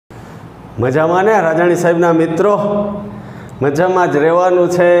મજામાં ને રાજાણી સાહેબના મિત્રો? મજામાં જ રહેવાનું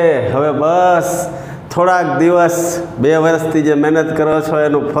છે. હવે બસ થોડાક દિવસ 2 વર્ષથી જે મહેનત કરો છો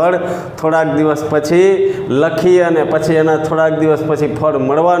એનું ફળ થોડાક દિવસ પછી લખી અને પછી એના થોડાક દિવસ પછી ફળ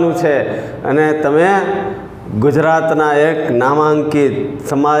મળવાનું છે. અને તમે ગુજરાતના એક નામાંકિત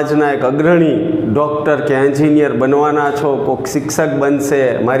સમાજના એક અગ્રણી ડૉક્ટર કે એન્જિનિયર બનવાના છો, કોઈક શિક્ષક બનશે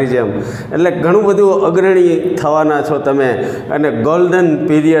મારી જેમ, એટલે ઘણું બધું અગ્રણી થવાના છો તમે. અને ગોલ્ડન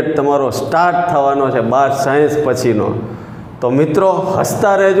પીરિયડ તમારો સ્ટાર્ટ થવાનો છે 12 સાયન્સ પછીનો. તો મિત્રો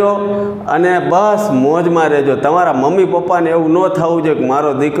હસતા રહેજો અને બસ મોજમાં રહેજો. તમારા મમ્મી પપ્પાને એવું ન થવું જોઈએ કે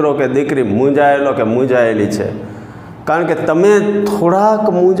મારો દીકરો કે દીકરી મૂંઝાયેલો કે મૂંઝાયેલી છે. કારણ કે તમે થોડાક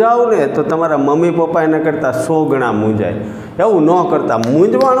મૂંઝાવ ને તો તમારા મમ્મી પપ્પા એના કરતાં 100 ગણા મૂંઝાય. એવું ન કરતા.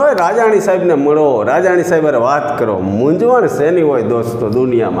 મૂંઝવણ હોય રાજાણી સાહેબને મળો, રાજાણી સાહેબ વાત કરો. મૂંઝવણ શેની હોય દોસ્તો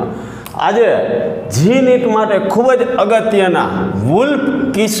દુનિયામાં? આજે જી નીટ માટે ખૂબ જ અગત્યના વુલ્ફ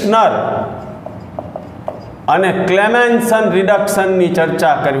કિશનર અને ક્લેમેન્સન રિડક્શનની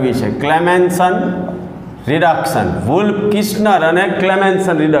ચર્ચા કરવી છે. ક્લેમેન્સન રિડક્શન, વુલ્ફ કિશનર અને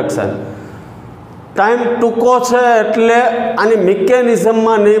ક્લેમેન્સન રિડક્શન. ટાઈમ ટૂંકો છે એટલે આની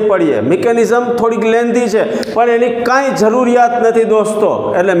મિકેનિઝમમાં નહીં પડીએ. મિકેનિઝમ થોડીક લેન્ધી છે પણ એની કાંઈ જરૂરિયાત નથી દોસ્તો,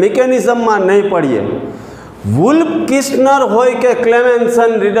 એટલે મિકેનિઝમમાં નહીં પડીએ. વુલ્ફ કિશનર હોય કે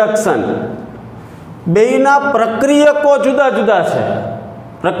ક્લેમેન્સન રિડક્શન, બેયના પ્રક્રિયકો જુદા જુદા છે.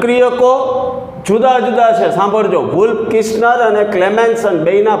 પ્રક્રિયકો જુદા જુદા છે. સાંભળજો, વુલ્ફ કિશનર અને ક્લેમેન્સન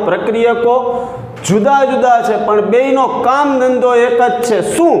બેયના પ્રક્રિયકો જુદા જુદા છે પણ બેયનો કામ ધંધો એક જ છે.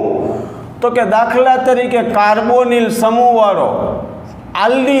 શું? તો કે દાખલા તરીકે કાર્બોનિલ સમૂહવાળો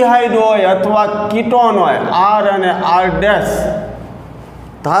આલ્ડીહાઇડ હોય અથવા કીટોન હોય, R અને R ડેશ.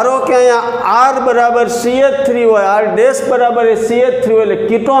 ધારો કે અહીંયા R બરાબર CH3 હોય, R ડેશ બરાબર CH3 હોય એટલે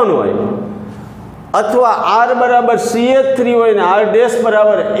કીટોન હોય, અથવા R બરાબર CH3 હોય ને R ડેશ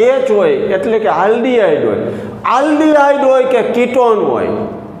બરાબર H હોય એટલે કે આલ્ડીહાઇડ હોય. આલ્ડીહાઇડ હોય કે કીટોન હોય,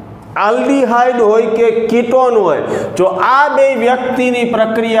 આલ્ડીહાઇડ હોય કે કીટોન હોય, જો આ બે વ્યક્તિની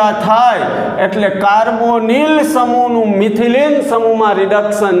પ્રક્રિયા થાય એટલે કાર્બોનિલ સમૂહનું મિથિલિન સમૂહમાં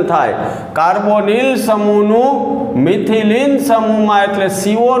રિડક્શન થાય. કાર્બોનિલ સમૂહનું મિથિલિન સમૂહમાં એટલે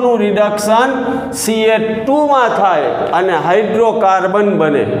CO નું રિડક્શન CH2માં થાય અને હાઇડ્રોકાર્બન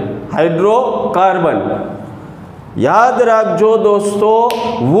બને. હાઇડ્રોકાર્બન. યાદ રાખજો દોસ્તો,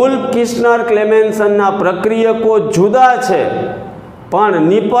 વુલ્ફ કિશનર ક્લેમેન્સનના પ્રક્રિયકો જુદા છે પણ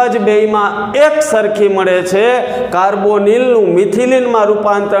નિપજ બેયમાં એક સરખી મળે છે. કાર્બોનિલનું મિથિલિનમાં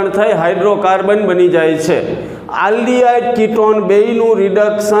રૂપાંતરણ થઈ હાઇડ્રોકાર્બન બની જાય છે. આલ્ડીહાઇડ કીટોન બેયનું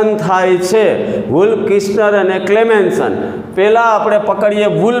રિડક્શન થાય છે. વુલ્ફ કિશનર અને ક્લેમેન્સન. પહેલાં આપણે પકડીએ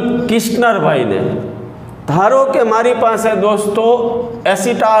વુલ્ફ કિશનર ભાઈને. ધારો કે મારી પાસે દોસ્તો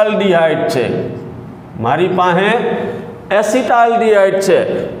એસિટાલ્ડીહાઇડ છે, મારી પાસે એસિટાલ્ડીહાઇડ છે.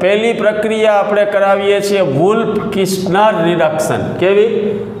 પહેલી પ્રક્રિયા આપણે કરાવીએ છીએ વુલ્ફ કિશનર રિડક્શન. કેવી?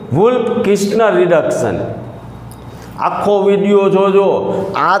 Wolf કિશનર reduction. આખો વિડીયો જોજો.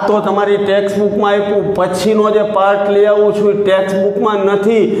 આ તો તમારી ટેક્સ્ટ બુકમાં આપ્યું, પછીનો જે પાર્ટ લઈ આવું છું ટેક્સ્ટ બુકમાં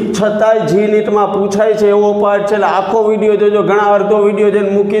નથી, છતાંય જી નીટમાં પૂછાય છે એવો પાર્ટ છે. એટલે આખો વિડીયો જોજો. ઘણા અડધો વિડીયો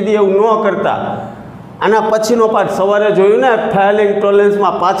જઈને મૂકી દે એવું ન કરતા. આના પછીનો પાર્ટ સવારે જોયું ને ફાયલિંગ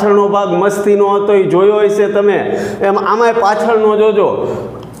ટોલરન્સમાં, પાછળનો ભાગ મસ્તીનો હતો એ જોયો હશે તમે, એમ આમાંય પાછળનો જોજો.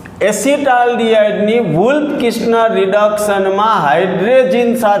 એસિટાલ્ડીહાઇડની વુલ્ફ કિશનર રિડક્શનમાં હાઇડ્રેજિન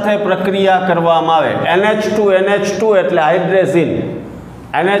સાથે પ્રક્રિયા કરવામાં આવે. NH2 એટલે હાઇડ્રેજિન,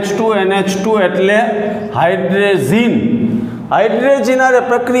 NH2 એટલે હાઇડ્રેજિન. હાઇડ્રેજિન હારે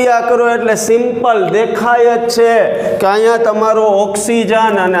પ્રક્રિયા કરો એટલે સિમ્પલ દેખાય જ છે કે અહીંયા તમારો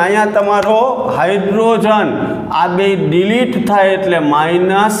ઓક્સિજન અને અહીંયા તમારો હાઇડ્રોજન, આ બે ડિલીટ થાય એટલે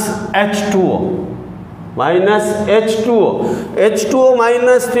 -H2O. H2O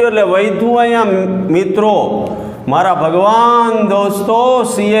માઇનસ થયો એટલે વધ્યું અહીંયા મિત્રો મારા ભગવાન દોસ્તો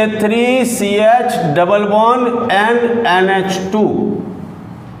CH3 CH double bond NH2.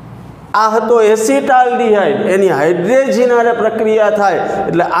 આ હતો એસિટાલ્ડીહાઇડ. એની હાઇડ્રેજિન હારે પ્રક્રિયા થાય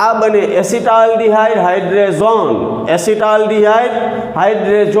એટલે આ બને એસિટાલ્ડીહાઇડ હાઇડ્રેઝોન. એસિટાલ્ડીહાઇડ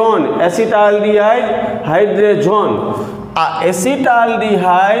હાઇડ્રેઝોન, એસિટાલ્ડીહાઇડ હાઇડ્રેઝોન. આ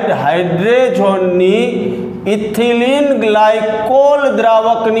એસિટાલ્ડીહાઇડ હાઇડ્રેઝોનની ઇથિલિન ગ્લાયકોલ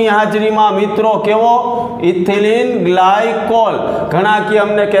દ્રાવકની હાજરીમાં મિત્રો, કેવો? Ethylene glycol. ઘણા કે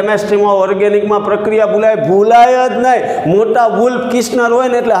અમને કેમેસ્ટ્રીમાં ઓર્ગેનિકમાં પ્રક્રિયા ભૂલાય જ નહીં. મોટા વુલ્ફ કિશનર હોય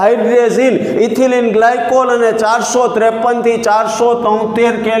ને એટલે હાઇડ્રેજિન, ઇથિલિન ગ્લાયકોલ અને 453 થી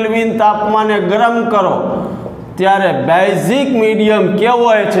 473 કેલ્વિન તાપમાને ગરમ કરો ત્યારે બેઝિક મીડિયમ કેવો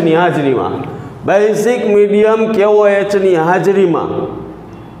H ની હાજરીમાં, બેઝિક મીડિયમ કેવો H ની હાજરીમાં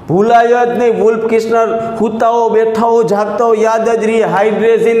ભૂલાય જ નહીં. વુલ્ફ કિશનર હુતાઓ બેઠાઓ જાગતાઓ યાદ જ રહી.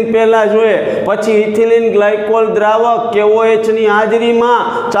 હાઇડ્રેઝિન પહેલાં જોઈએ, પછી ઇથિલિન ગ્લાયકોલ દ્રાવક KOH ની હાજરીમાં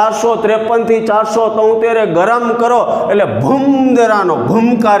 453 થી 473 ગરમ કરો એટલે ભૂમદરાનો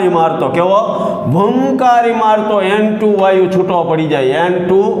ભૂમકારી મારતો, કેવો ભૂમકારી મારતો N2 વાયુ છૂટો પડી જાય.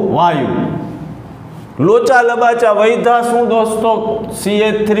 N2 વાયુ લોચા લબાચા વૈધા શું દોસ્તો?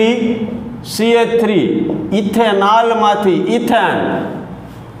 CH3 ઇથેનોલમાંથી ઇથેન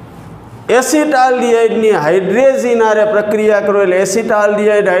એસિટાલ્ડિહાઇડની હાઇડ્રેઝિન આરે પ્રક્રિયા કરો એટલે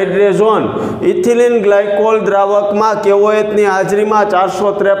એસિટાલ્ડિહાઇડ હાઇડ્રેઝોન ઇથિલિન ગ્લાયકોલ દ્રાવકમાં KOH ની હાજરીમાં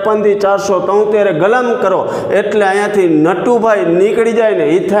 453 થી 473 ગરમ કરો એટલે અહીંયાથી નટુભાઈ નીકળી જાય ને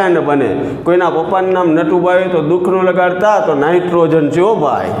ઇથેન બને. કોઈના પપ્પાનું નામ નટુભાઈ તો દુઃખ ન લગાડતા, તો નાઇટ્રોજન છે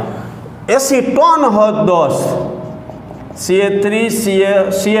ભાઈ. એસિટોન હોત દોસ્ત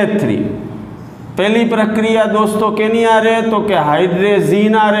CH3 पहली प्रक्रिया दोस्तों केनी आरे तो के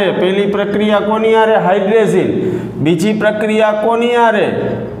हाइड्रेजिन आरे. पहली प्रक्रिया कोनी आरे? हाइड्रेजिन. बीजी प्रक्रिया कोनी आरे?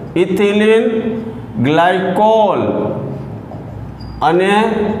 इथिलिन ग्लायकोल अने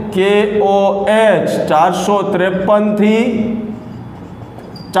KOH 453 थी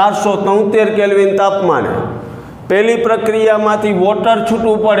 473 केल्विन तापमाने. पहली प्रक्रिया मांथी वोटर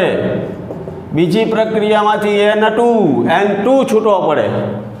छूटू पड़े, बीजी प्रक्रिया मांथी N2 छूटो पड़े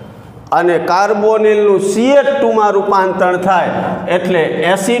અને કાર્બોનિલનું CH2 માં રૂપાંતર થાય એટલે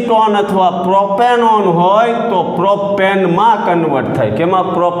એસિટોન અથવા પ્રોપેનોન હોય તો પ્રોપેનમાં કન્વર્ટ થાય. કેમાં?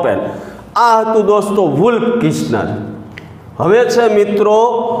 પ્રોપેન. આ હતું દોસ્તો વુલ્ફ કિશનર. હવે છે મિત્રો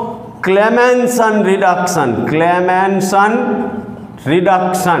ક્લેમેન્સન રિડક્શન. ક્લેમેન્સન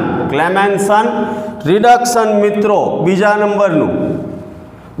રિડક્શન મિત્રો બીજા નંબરનું.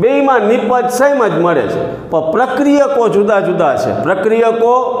 બેયમાં નિપજ સેમ જ મળે છે પણ પ્રક્રિયકો જુદા જુદા છે.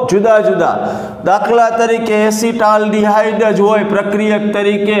 પ્રક્રિયકો જુદા જુદા. દાખલા તરીકે એસિટાલ્ડિહાઇડ જ હોય પ્રક્રિયક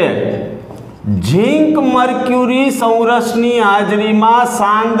તરીકે. ઝીંક મર્ક્યુરી સંરસની હાજરીમાં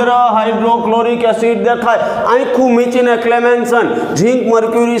સાંદ્ર હાઇડ્રોક્લોરિક એસિડ દેખાય. આંખું મીચીને ક્લેમેન્સન. ઝીંક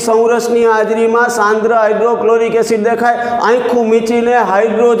મર્ક્યુરી સંરસની હાજરીમાં સાંદ્ર હાઇડ્રોક્લોરિક એસિડ દેખાય. આંખું મીચીને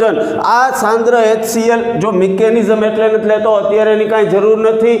હાઇડ્રોજન. આ સાંદ્ર HCl જો મિકેનિઝમ એટલે નથી લેતો, અત્યારે એની કાંઈ જરૂર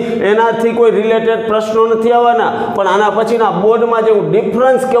નથી, એનાથી કોઈ રિલેટેડ પ્રશ્નો નથી આવવાના, પણ આના પછીના બોર્ડમાં જે હું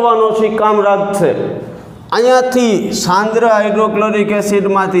ડિફરન્સ કહેવાનો છું એ કામ રાખશે. અહીંયાથી સાંદ્ર હાઇડ્રોક્લોરિક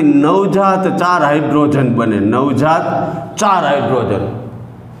એસિડમાંથી નવજાત 4 હાઇડ્રોજન બને. નવજાત 4 હાઇડ્રોજન.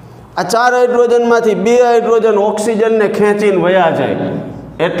 આ 4 હાઇડ્રોજનમાંથી 2 હાઇડ્રોજન ઓક્સિજનને ખેંચીને વયા જાય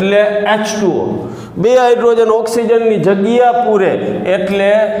એટલે H2O. 2 હાઇડ્રોજન ઓક્સિજનની જગ્યા પૂરે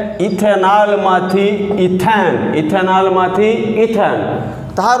એટલે ઇથેનોલમાંથી ઇથેન.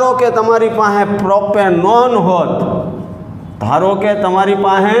 ધારો કે તમારી પાસે પ્રોપેનોન હોત,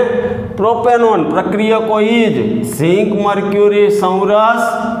 પ્રોપેનોન પ્રક્રિયકો ઈ જ ઝીંક મર્ક્યુરી સંરસ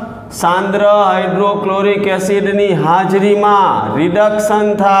સાંદ્ર હાઇડ્રોક્લોરિક એસિડની હાજરીમાં રિડક્શન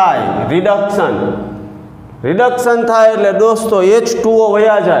થાય. રિડક્શન થાય એટલે દોસ્તો H2O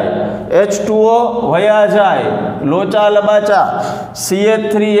વયા જાય. લોચા લબાચા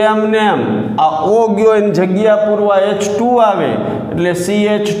CH3 આ O ગયો એની જગ્યા પૂરવા H2 આવે એટલે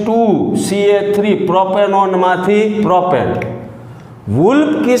CH2 પ્રોપેનોનમાંથી પ્રોપેન.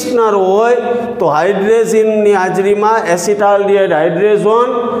 વુલ્ફ કિશનર હોય તો હાઇડ્રેઝિનની હાજરીમાં એસિટાલ્ડિહાઇડ હાઇડ્રેઝોન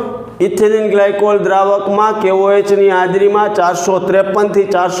ઇથિલિન ગ્લાયકોલ દ્રાવકમાં KOH ની હાજરીમાં 453 થી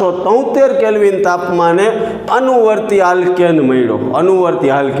 473 કેલ્વિન તાપમાને અનુવર્તી આલ્કેન મળ્યો.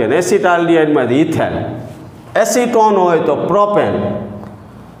 અનુવર્તી આલ્કેન એસિટાલ્ડિહાઇડમાંથી ઇથેન. એસિટોન હોય તો પ્રોપેન.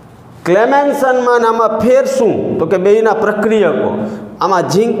 ક્લેમેન્સનમાં આમાં ફેર શું તો કે બેયના પ્રક્રિયકો. આમાં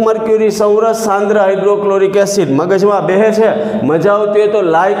ઝીંક મર્ક્યુરી સંરસ સાંદ્ર હાઇડ્રોક્લોરિક એસિડ મગજમાં બેહે છે. મજા આવતી હોય તો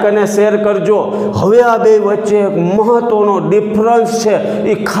લાઇક અને શેર કરજો. હવે આ બે વચ્ચે એક મહત્વનો ડિફરન્સ છે,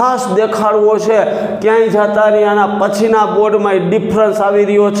 એ ખાસ દેખાડવો છે. ક્યાંય જતા નહીં, આના પછીના બોર્ડમાં એ ડિફરન્સ આવી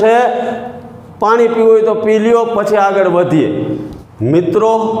રહ્યો છે. પાણી પીવું હોય તો પી લ્યો, પછી આગળ વધીએ.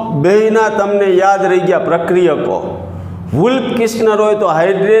 મિત્રો બેયના તમને યાદ રહી ગયા પ્રક્રિયકો. વુલ્ફ કિશનર હોય તો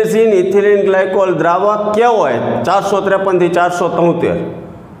હાઇડ્રેઝિન ઇથિલિન ગ્લાયકોલ દ્રાવક કેવો હોય 453 થી 473.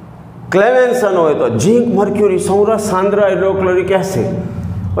 ક્લેમેન્સન હોય તો ઝીંક મર્ક્યુરી સંરસ સાંદ્ર હાઇડ્રોક્લોરિક એસિડ.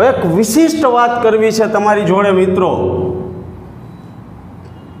 હવે એક વિશિષ્ટ વાત કરવી છે તમારી જોડે મિત્રો.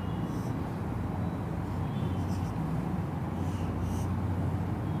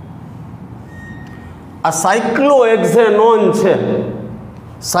 આ સાયક્લોહેક્ઝેનોન છે.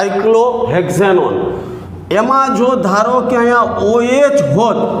 સાયક્લોહેક્ઝેનોન એમાં જો ધારો કે અહીંયા OH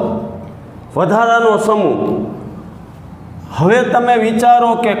હોત વધારાનો સમૂહ. હવે તમે વિચારો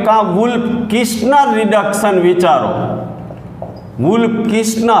કે કાં વુલ્ફ કિશનર રિડક્શન વિચારો, વુલ્ફ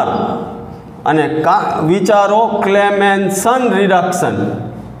કિશનર, અને કાં વિચારો ક્લેમેન્સન રિડક્શન.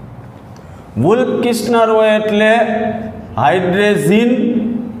 વુલ્ફ કિશ્નર હોય એટલે હાઇડ્રેઝિન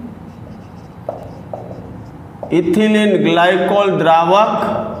ઇથિલિન ગ્લાયકોલ દ્રાવક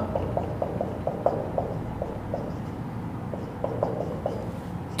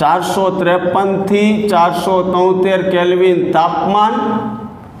ચારસો 453 થી 473 કેલ્વિન તાપમાન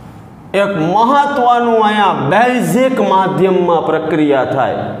એક મહત્વનું અહીંયા બેઝિક માધ્યમમાં પ્રક્રિયા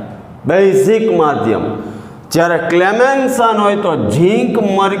થાય બેઝિક માધ્યમ જ્યારે ક્લેમેન્સન હોય તો ઝીંક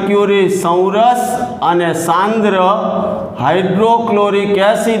મર્ક્યુરી સંરસ અને સાંદ્ર હાઇડ્રોક્લોરિક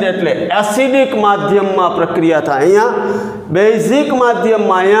એસિડ એટલે એસિડિક માધ્યમમાં પ્રક્રિયા થાય અહીંયા બેઝિક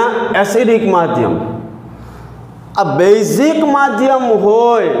માધ્યમમાં અહીંયા એસિડિક માધ્યમ આ બેઝિક માધ્યમ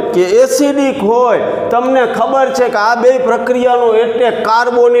હોય કે એસિડિક હોય તમને ખબર છે કે આ બે પ્રક્રિયાનો એટલે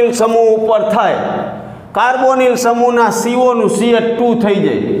કાર્બોનિલ સમૂહ ઉપર થાય કાર્બોનિલ સમૂહના CO નું CH2 થઈ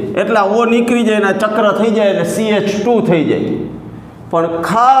જાય એટલે O નીકળી જાય અને ચક્ર થઈ જાય એટલે CH2 થઈ જાય પણ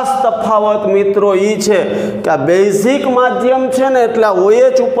ખાસ તફાવત મિત્રો એ છે કે આ બેઝિક માધ્યમ છે ને એટલે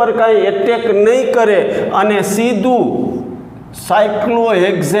OH ઉપર કાંઈ એટેક નહીં કરે અને સીધું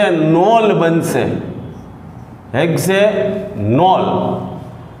સાયક્લોહેક્ઝેનોલ બનશે હેક્ઝેનોલ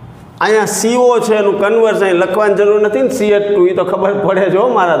અહીંયા CO છે એનું કન્વર્ઝન અહીં લખવાની જરૂર નથી ને CH2 એ તો ખબર પડે જો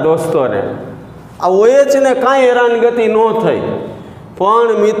મારા દોસ્તોને આ OH ને કાંઈ હેરાનગતિ ન થઈ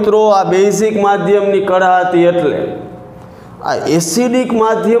પણ મિત્રો આ બેઝિક માધ્યમની કળા હતી એટલે આ એસિડિક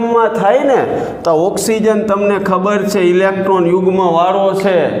માધ્યમમાં થાય ને તો ઓક્સિજન તમને ખબર છે ઇલેક્ટ્રોન યુગ્મ વાળો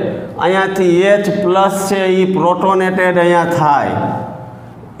છે અહીંયાથી H+ છે એ પ્રોટોનેટેડ અહીંયા થાય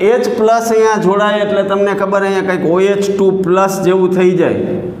H+ અહીંયા જોડાય એટલે તમને ખબર અહીંયા કંઈક OH2+ જેવું થઈ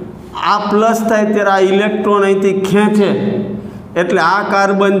જાય આ પ્લસ થાય ત્યારે આ ઇલેક્ટ્રોન અહીંથી ખેંચે એટલે આ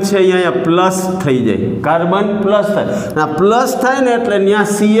કાર્બન છે અહીંયા પ્લસ થઈ જાય કાર્બન પ્લસ થાય આ પ્લસ થાય ને એટલે ત્યાં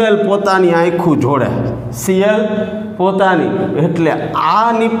Cl પોતાની આખું જોડે Cl પોતાની એટલે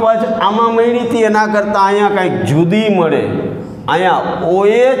આ નિપજ આમાં મળી હતી એના કરતાં અહીંયા કંઈક જુદી મળે અહીંયા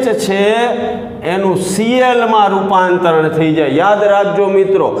OH છે એનું Cl માં રૂપાંતરણ થઈ જાય યાદ રાખજો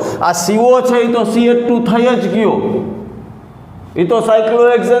મિત્રો આ CO છે એ તો CH2 થઈ જ ગયો એ તો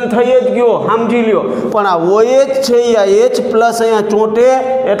સાયક્લોહેક્ઝેન થઈ જ ગયો સમજી લ્યો પણ આ OH છે આ H+ અહીંયા ચોંટે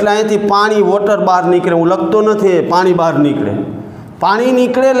એટલે અહીંથી પાણી વોટર બહાર નીકળે હું લખતો નથી પાણી બહાર નીકળે પાણી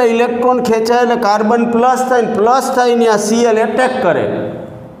નીકળે એટલે ઇલેક્ટ્રોન ખેંચાય એટલે કાર્બન પ્લસ થાય ને આ Cl એટેક કરે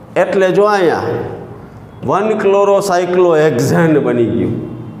એટલે જો અહીંયા 1-ક્લોરોસાયક્લોહેક્ઝેન બની ગયું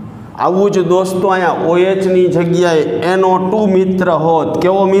આવું જ દોસ્તો અહીંયા OH ની જગ્યાએ NO2 મિત્ર હોત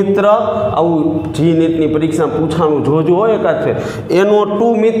કેવો મિત્ર આવું જી નીટની પરીક્ષામાં પૂછવાનું જોજો હોય એકાદ ફેર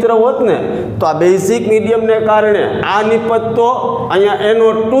NO2 મિત્ર હોત ને તો આ બેઝિક મીડિયમને કારણે આ નિપજ તો અહીંયા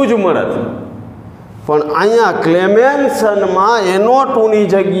NO2 જ મળત પણ અહીંયા ક્લેમેન્સનમાં NO2 ની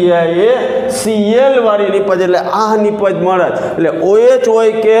જગ્યાએ Cl વાળી નિપજ એટલે આ નિપજ મળત એટલે OH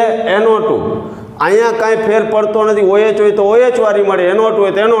હોય કે NO2 અહીંયા કાંઈ ફેર પડતો નથી OH હોય તો OH વાળી મળે NO2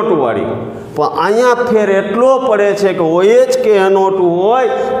 હોય તો NO2 વાળી પણ અહીંયા ફેર એટલો પડે છે કે OH કે NO2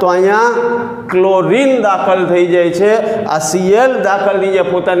 હોય તો અહીંયા ક્લોરીન દાખલ થઈ જાય છે આ Cl દાખલ થઈ જાય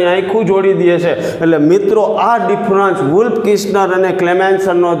પોતાની આખું જોડી દે છે એટલે મિત્રો આ ડિફરન્સ વુલ્ફ કિશ્નર અને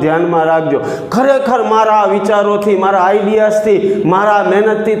ક્લેમેન્સનનો ધ્યાનમાં રાખજો ખરેખર મારા વિચારોથી મારા આઈડિયાઝથી મારા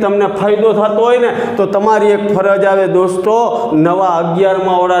મહેનતથી તમને ફાયદો થતો હોય ને તો તમારી એક ફરજ આવે દોસ્તો નવા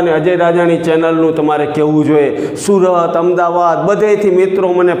 11મા ઓળાને અજય રાજાણી ચેનલનું તમારે કહેવું જોઈએ સુરત અમદાવાદ બધેથી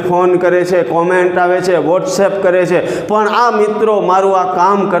મિત્રો મને ફોન કરે છે કોમેન્ટ આવે છે વોટ્સએપ કરે છે પણ આ મિત્રો મારું આ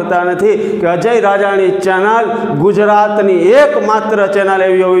કામ કરતા નથી કે અજય રાજાણી ચેનલ ગુજરાતની એકમાત્ર ચેનલ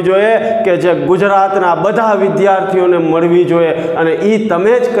એવી હોવી જોઈએ કે જે ગુજરાતના બધા વિદ્યાર્થીઓને મળવી જોઈએ અને એ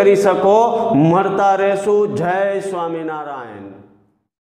તમે જ કરી શકો મળતા રહેશું જય સ્વામિનારાયણ